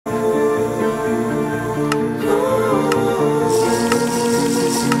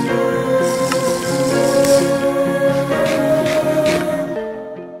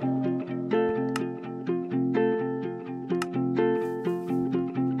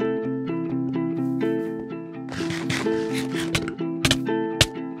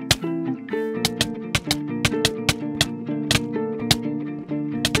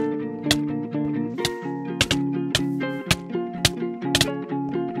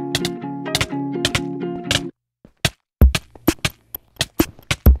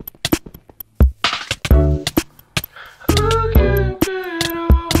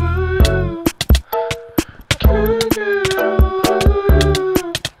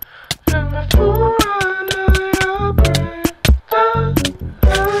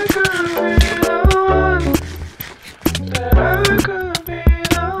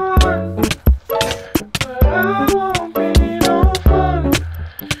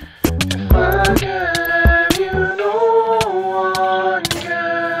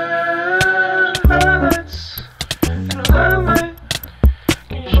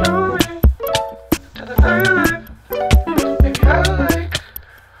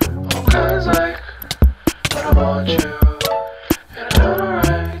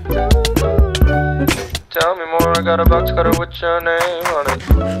got a box cutter with your name on it.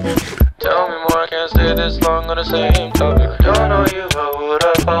 Tell me more, I can't stay this long on the same topic. I don't know you, but would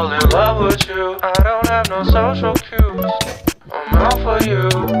I fall in love with you? I don't have no social cues, I'm out for you.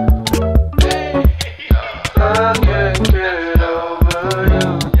 I can't get over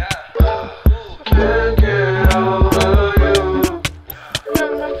you. Can't get over you.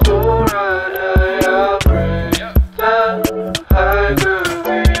 And before I die, I'll pray that I could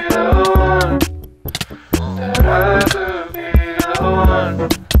be the one. That I could be the one.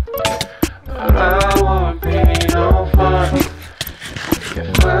 But I would be no fun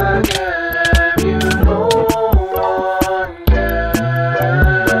if I can't have you, no one can.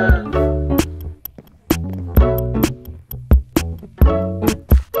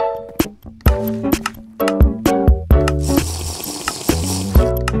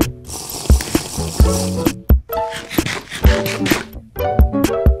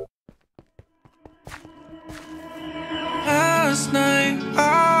 Last night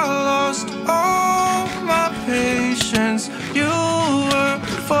I lost all my patience. You were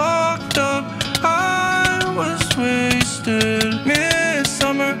fucked up, I was wasted.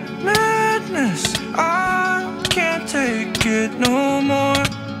 Midsummer madness, I can't take it no more.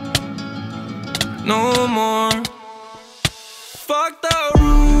 No more. Fuck the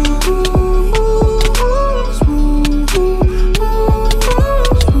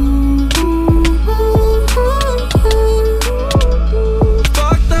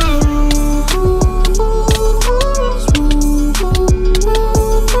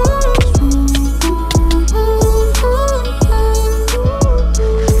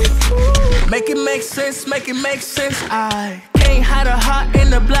make it make sense. I can't hide a heart in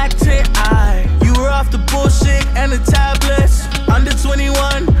the black tent. You were off the bullshit and the tablets. Under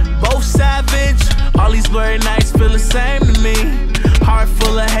 21, both savage. All these blurry nights feel the same to me. Heart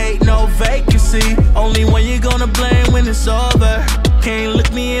full of hate, no vacancy. Only one you're gonna blame when it's over. Can't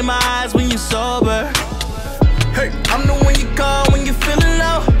look me in my eyes when you're sober. Hey, I'm the one you call when you're feeling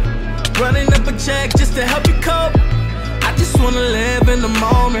low. Running up a check just to help you cope. I just wanna live in the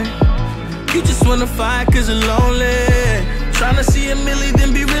moment. You just wanna fight cause you're lonely. Tryna see a milli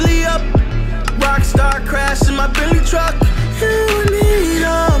then be really up. Rockstar crash in my Billy truck. You need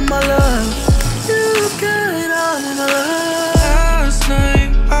all my love. You get all my love. Last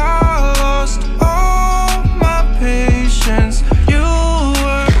night I lost all my patience. You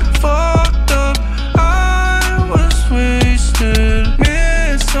were fucked up, I was wasted.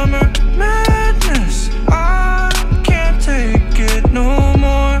 Midsummer madness, I can't take it no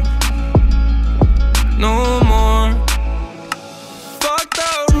more. No more. Fuck the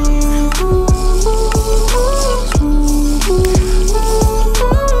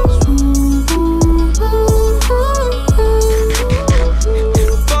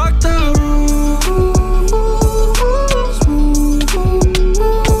fuck the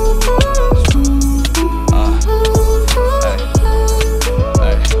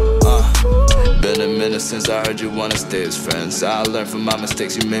Been a minute since I heard you wanna stay as friends. I learned from my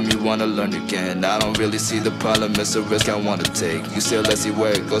mistakes, you made me wanna learn again. I don't really see the problem, it's a risk I wanna take. You say let's see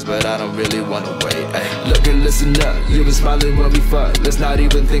where it goes, but I don't really wanna wait. Ay. Look and listen up, you been smiling when we fuck. Let's not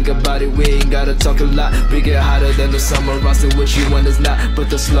even think about it, we ain't gotta talk a lot. We get hotter than the summer, I'm still with you when it's not. Put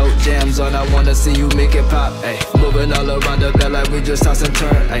the slow jams on, I wanna see you make it pop. Ay. Moving all around the bed like we just toss and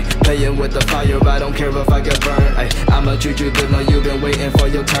turn. Ay. Playing with the fire, I don't care if I get burned. Ay. I'ma treat you good, know you've been waiting for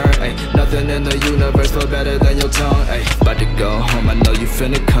your turn. Ay. Nothing in the universe feel better than your tongue. Ay. About to go home, I know you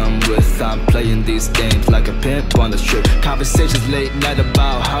finna come with. I'm playing these games like a pimp on a strip. Conversations late night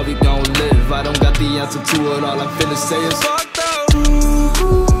about how we gon' live. I don't got the answer to it, all I'm finna say is fuck the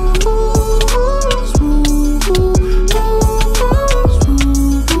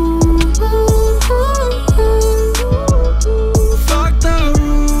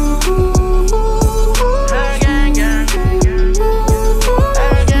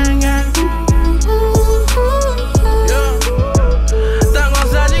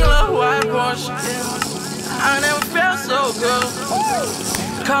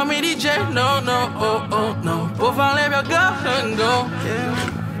Call me DJ, no,不放列表歌很够。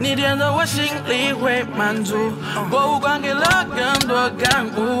你点的我心里会满足，博物馆给了更多感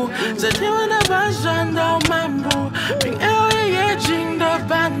悟，在天文的盘旋到漫步，并 L 夜景的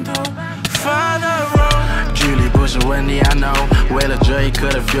版图。Father Road， 距离不是问题 I know， 为了这一刻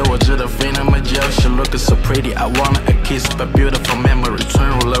的 feel， 我值得飞那么久。She looking so pretty, I wanna a kiss, but beautiful memory， 纯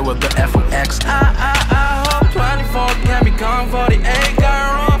入了我的 FX。I hope 24 can become 48， 感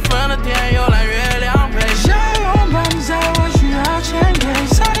染我分的天又蓝月亮陪。想拥抱你在我需要前给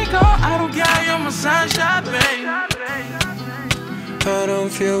Sunny go, I don't care, you're my sunshine, babe. I don't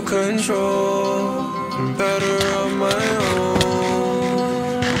feel control, better on my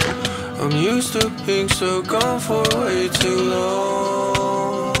own. I'm used to being so gone for way too long.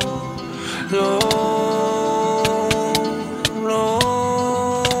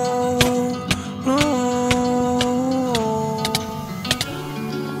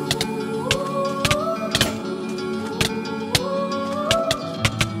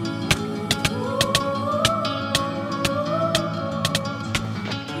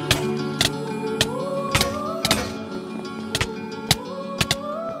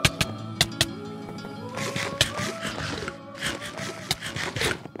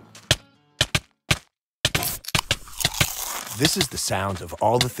 This is the sound of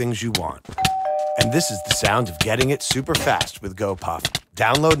all the things you want. And this is the sound of getting it super fast with GoPuff.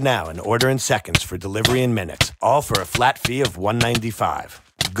 Download now and order in seconds for delivery in minutes, all for a flat fee of $1.95.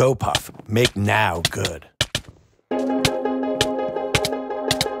 GoPuff, make now good.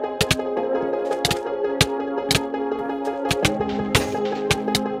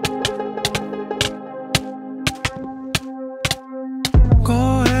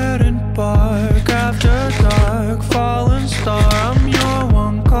 Go ahead and bark after dark, fallen star, I'm your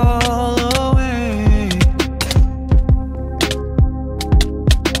one call away.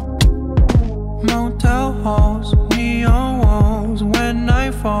 Motel halls, neon walls, when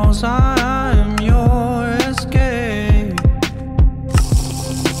night falls, I am your escape.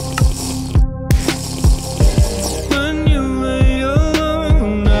 When you lay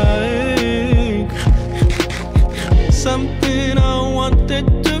alone, I ache. Something I wanted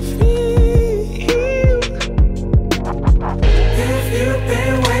to feel. If you've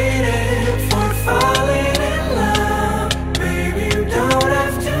been waiting for falling in love, baby, you don't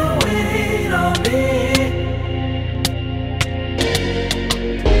have to wait on me.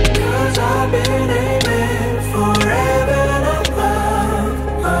 'Cause I've been aiming for heaven above,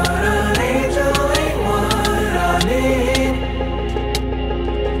 but an angel ain't what I need.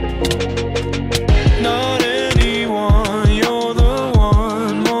 Not anyone, you're the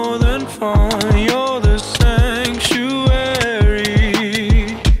one, more than fun, you're the sanctuary.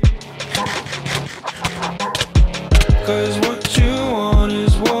 'Cause what you want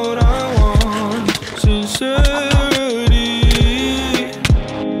is what I want, sincerity.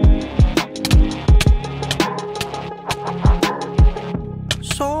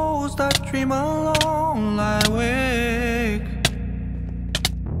 Souls that dream alone lie awake.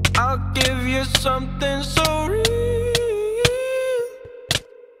 I'll give you something so real.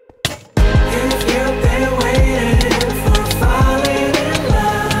 If you've been waiting for falling in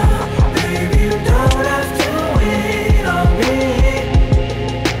love, baby, you don't have to wait on me.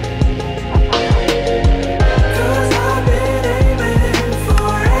 'Cause I've been aiming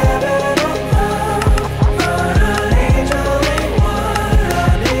for heaven above, but an angel ain't what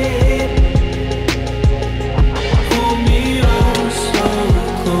I need. Hold me on so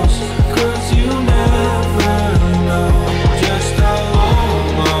close, 'cause you never know just how long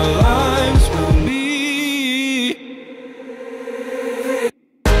our lives will be.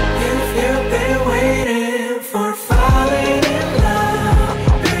 If you've been waiting for falling in love,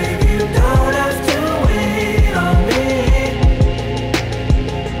 baby, you don't have to wait on me.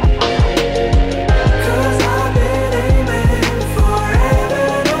 'Cause I've been aiming for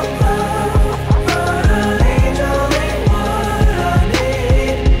heaven above, but an angel ain't what I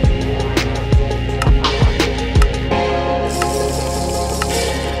need.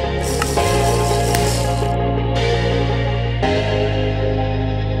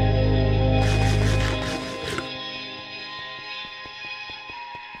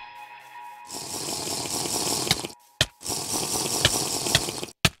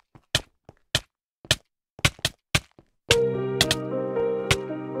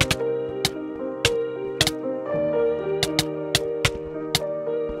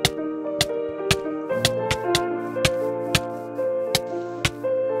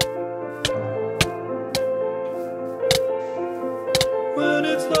 When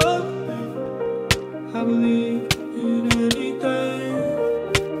it's lovely, I believe in anything.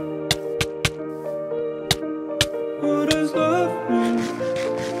 What does love mean?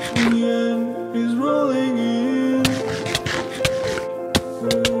 In the end, is rolling in.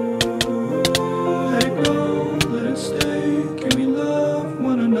 Let it go, let it stay. Can we love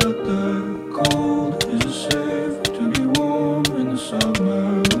one another? Cold, is it safe to be warm in the summer?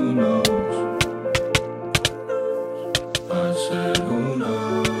 Who knows? I said, who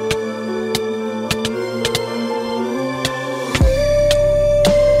knows?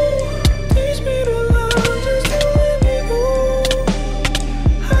 Teach me to love just to let me go.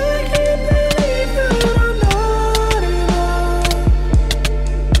 I can't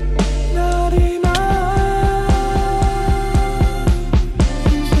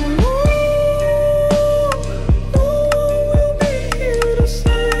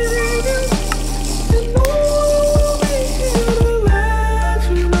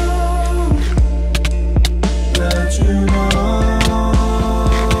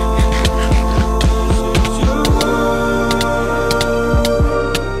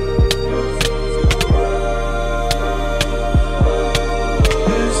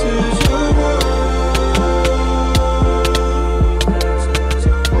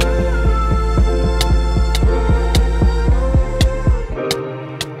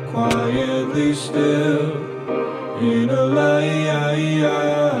quietly still in a light.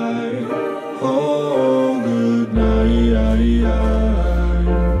 Oh, good night.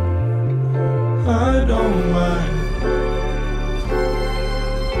 I don't mind.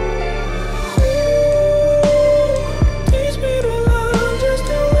 Teach me to love just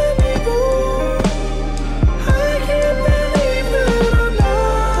to let me go. I can't believe that I'm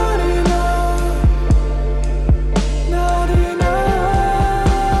not enough. Not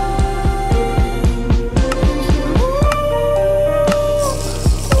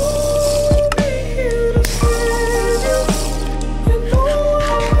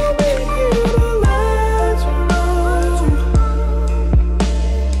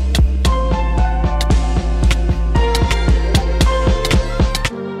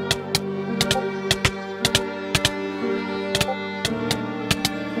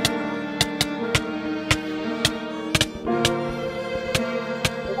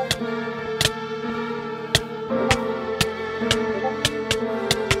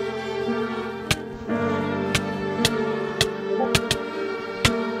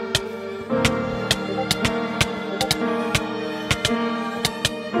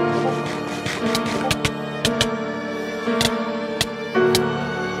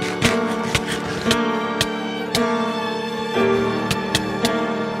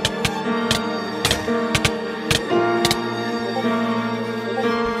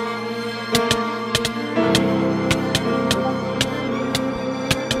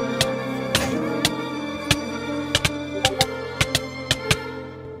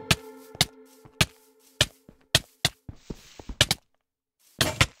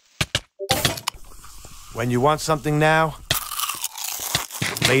When you want something now,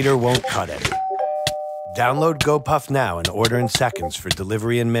 later won't cut it. Download GoPuff now and order in seconds for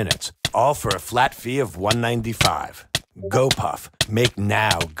delivery in minutes, all for a flat fee of $1.95. GoPuff, make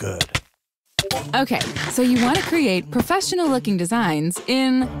now good. Okay, so you want to create professional-looking designs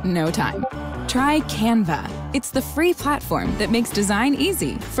in no time. Try Canva. It's the free platform that makes design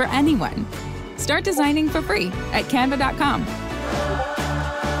easy for anyone. Start designing for free at canva.com.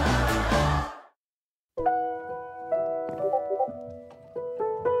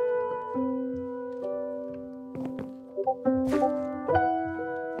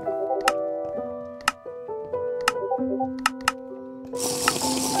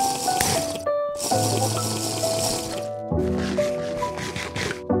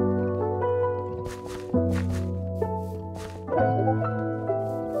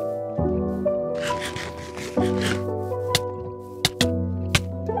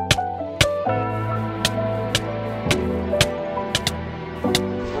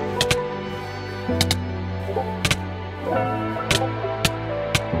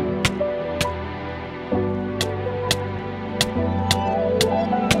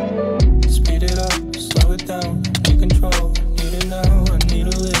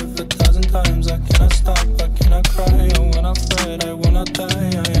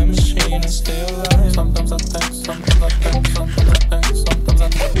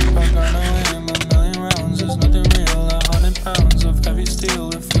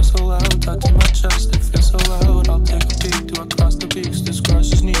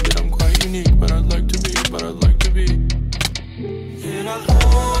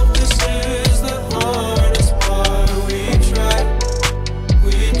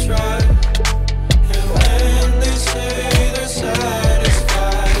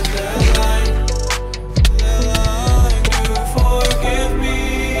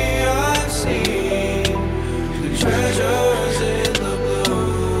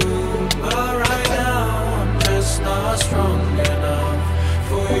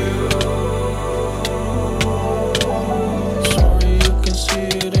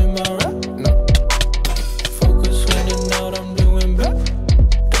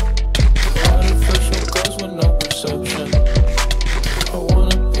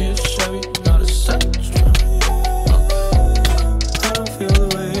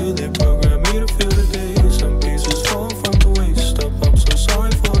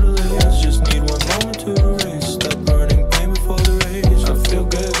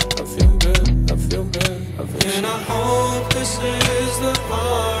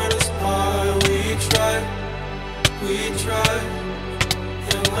 We try,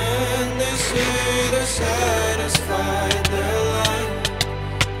 and when they say the sad